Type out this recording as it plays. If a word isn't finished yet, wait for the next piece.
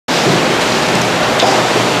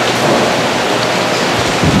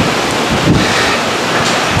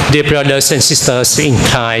Dear brothers and sisters in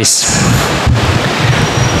Christ,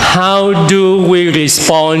 how do we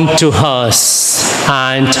respond to hurts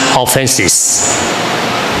and offenses?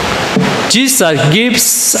 Jesus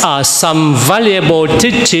gives us some valuable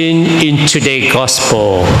teaching in today's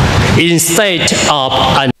gospel. Instead of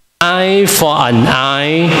an eye for an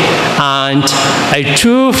eye and a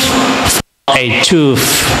tooth for a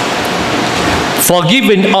tooth,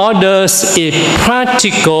 forgiving others is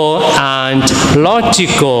practical and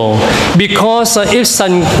logical, because if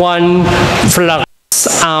someone plucks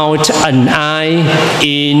out an eye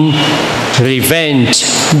in revenge,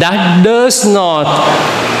 that does not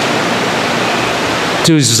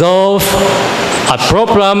resolve a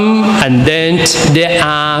problem, and then there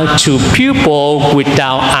are two people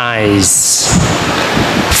without eyes.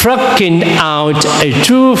 Plucking out a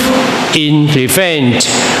tooth in revenge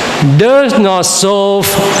does not solve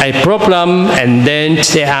a problem, and then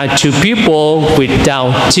there are two people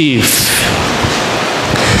without teeth.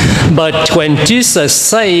 But when Jesus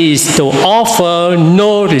says to offer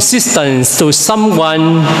no resistance to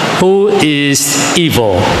someone who is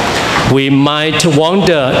evil, we might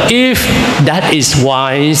wonder if that is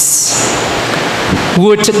wise.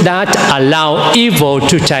 Would that allow evil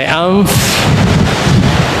to triumph?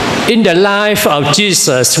 In the life of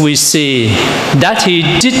Jesus, we see that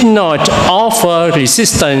he did not offer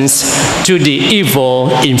resistance to the evil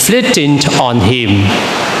inflicted on him.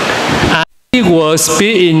 As he was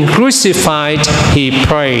being crucified, he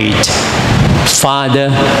prayed, "Father,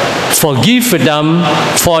 forgive them,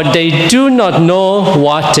 for they do not know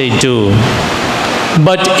what they do."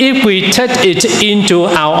 But if we take it into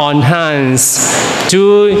our own hands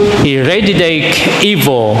to eradicate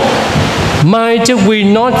evil, might we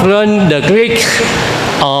not run the risk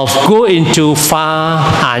of going too far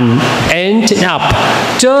and end up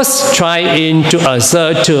just trying to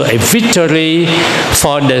assert a victory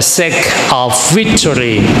for the sake of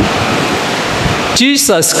victory?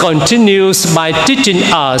 Jesus continues by teaching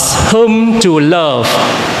us whom to love,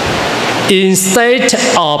 instead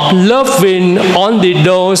of loving only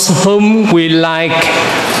those whom we like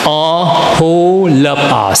or who love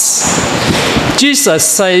us. Jesus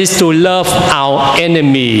says to love our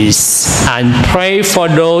enemies and pray for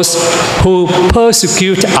those who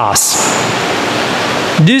persecute us.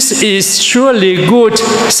 This is surely good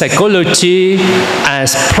psychology,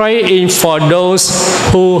 as praying for those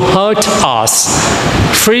who hurt us,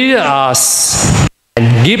 free us,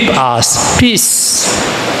 and give us peace.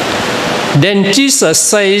 Then Jesus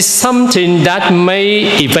says something that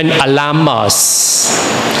may even alarm us.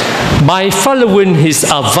 By following his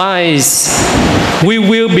advice, we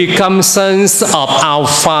will become sons of our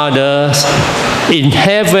Father in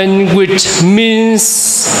heaven, which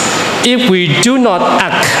means if we do not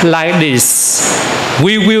act like this,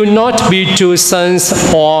 we will not be true sons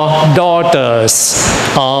or daughters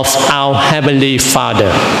of our Heavenly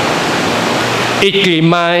Father. It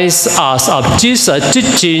reminds us of Jesus'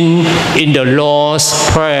 teaching in the Lord's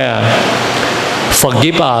Prayer.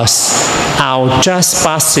 Forgive us our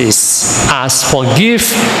trespasses, as forgive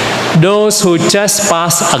those who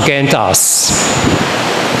trespass against us.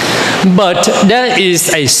 But there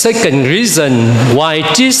is a second reason why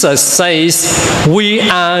Jesus says we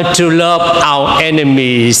are to love our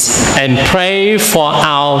enemies and pray for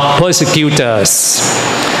our persecutors.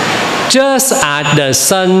 Just as the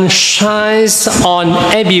sun shines on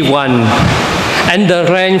everyone and the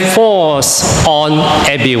rain falls on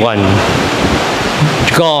everyone,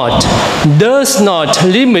 God does not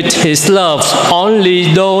limit his love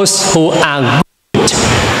only those who are good.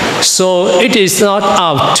 So it is not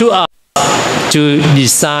up to us to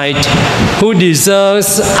decide who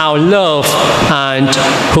deserves our love and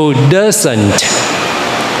who doesn't.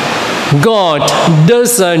 God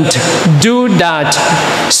doesn't do that,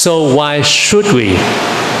 so why should we?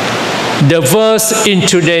 The verse in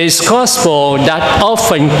today's gospel that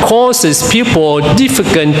often causes people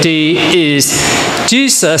difficulty is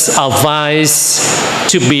Jesus' advice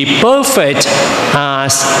to be perfect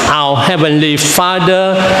as our Heavenly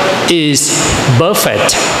Father is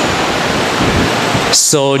perfect.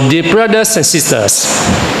 So, dear brothers and sisters,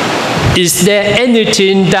 is there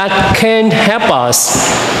anything that can help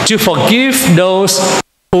us to forgive those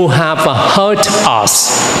who have hurt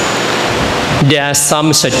us? There are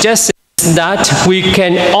some suggestions that we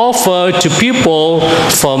can offer to people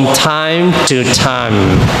from time to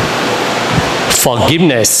time.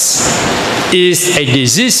 Forgiveness is a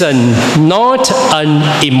decision, not an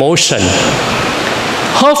emotion.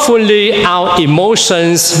 Hopefully, our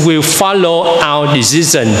emotions will follow our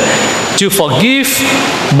decision to forgive,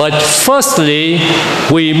 but firstly,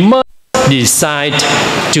 we must decide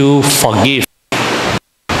to forgive.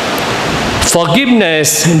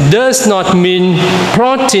 Forgiveness does not mean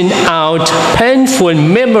blotting out painful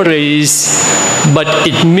memories, but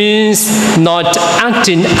it means not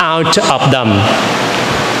acting out of them.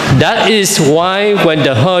 That is why when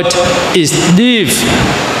the hurt is deep,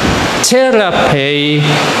 therapy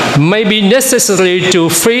may be necessary to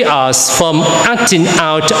free us from acting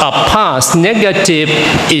out of past negative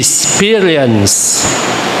experience.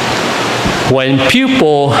 When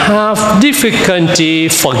people have difficulty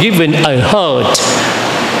forgiving a hurt,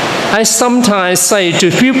 I sometimes say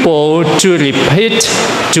to people to repeat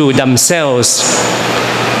to themselves,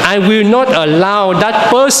 I will not allow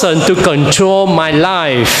that person to control my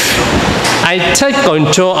life. I take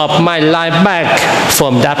control of my life back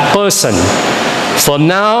from that person. From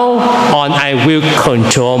now on, I will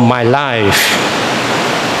control my life.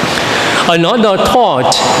 Another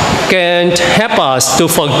thought can help us to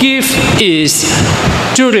forgive is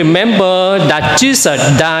to remember that Jesus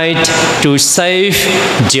died to save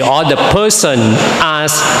the other person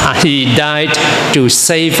as he died to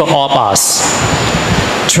save all of us.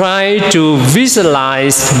 Try to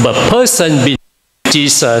visualize the person behind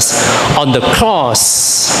Jesus on the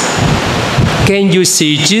cross. Can you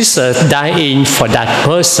see Jesus dying for that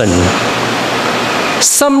person?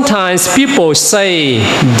 Sometimes people say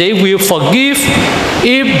they will forgive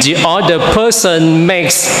if the other person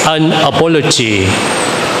makes an apology.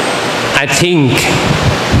 I think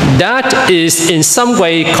that is in some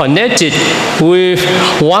way connected with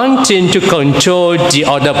wanting to control the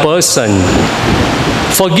other person.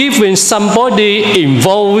 Forgiving somebody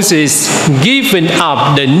involves giving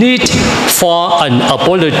up the need for an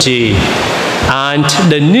apology and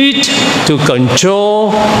the need to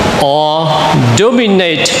control or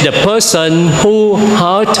dominate the person who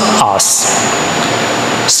hurt us.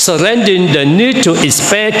 Surrendering the need to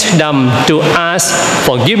expect them to ask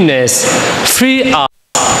forgiveness free us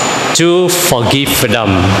to forgive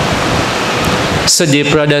them. So, dear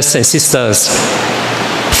brothers and sisters,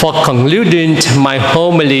 for concluding my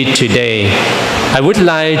homily today, I would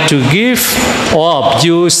like to give all of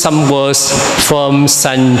you some words from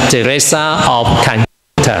Saint Teresa of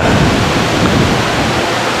Calcutta.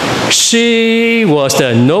 She was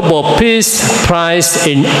the Nobel Peace Prize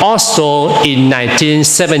in Oslo in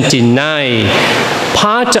 1979.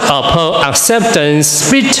 Part of her acceptance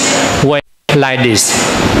speech went like this.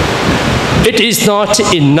 It is not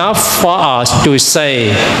enough for us to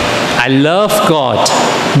say, I love God,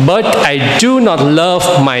 but I do not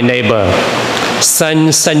love my neighbor.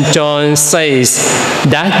 St. John says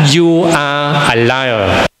that you are a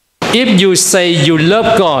liar. If you say you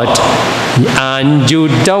love God and you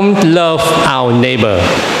don't love our neighbor,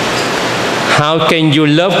 how can you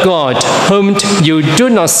love God whom you do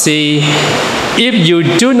not see if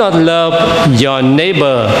you do not love your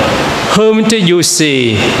neighbor whom do you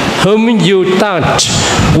see, whom you touch,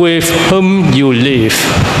 with whom you live?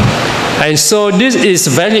 And so this is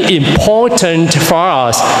very important for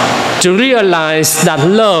us to realize that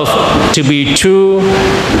love, to be true,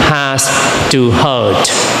 has to hurt.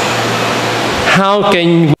 How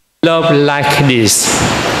can we love like this?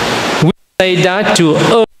 We say that to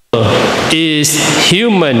err is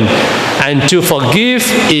human and to forgive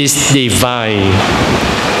is divine.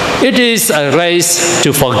 It is a race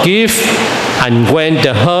to forgive, and when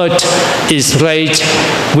the hurt is raised,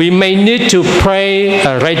 we may need to pray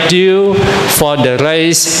a great deal for the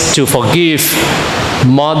race to forgive,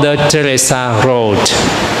 Mother Teresa wrote.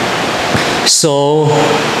 So,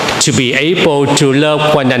 to be able to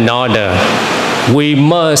love one another, we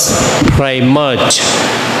must pray much.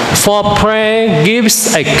 For prayer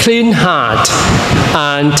gives a clean heart,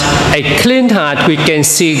 and a clean heart we can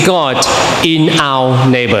see God in our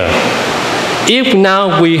neighbor. If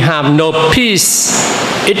now we have no peace,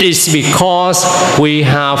 it is because we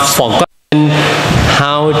have forgotten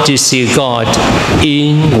how to see God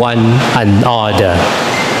in one another.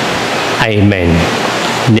 Amen.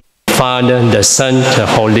 In the name of the Father, the Son, the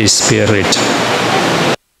Holy Spirit.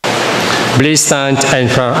 Please stand and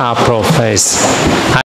for our profess.